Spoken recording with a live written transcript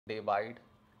Divide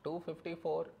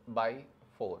 254 by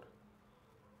 4.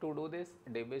 To do this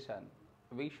division,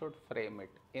 we should frame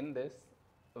it in this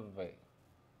way.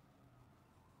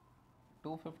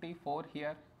 254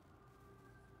 here,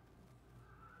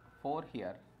 4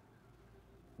 here.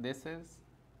 This is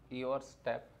your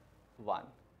step 1.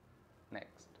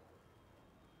 Next.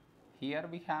 Here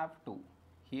we have 2,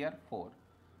 here 4.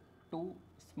 2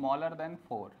 smaller than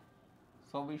 4.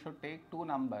 So we should take two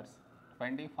numbers,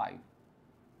 25.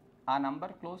 A number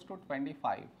close to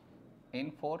 25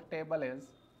 in 4 table is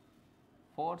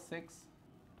 4, 6,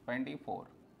 24.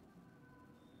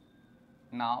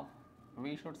 Now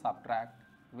we should subtract,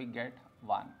 we get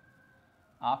 1.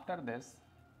 After this,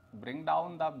 bring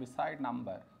down the beside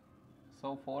number,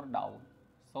 so 4 down,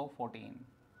 so 14.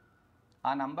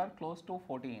 A number close to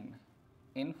 14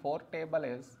 in 4 table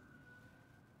is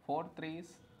 4 3s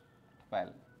 12.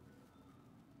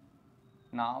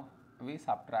 Now we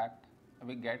subtract,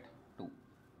 we get 2.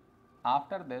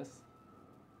 After this,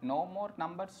 no more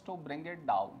numbers to bring it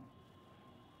down.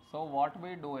 So what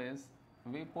we do is,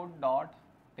 we put dot,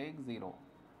 take 0,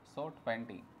 so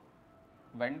 20.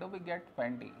 When do we get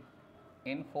 20?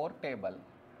 In 4 table,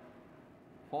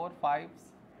 4 5s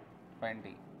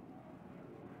 20.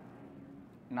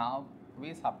 Now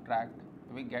we subtract,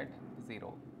 we get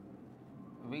 0.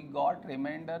 We got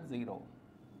remainder 0.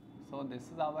 So this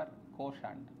is our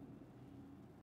quotient.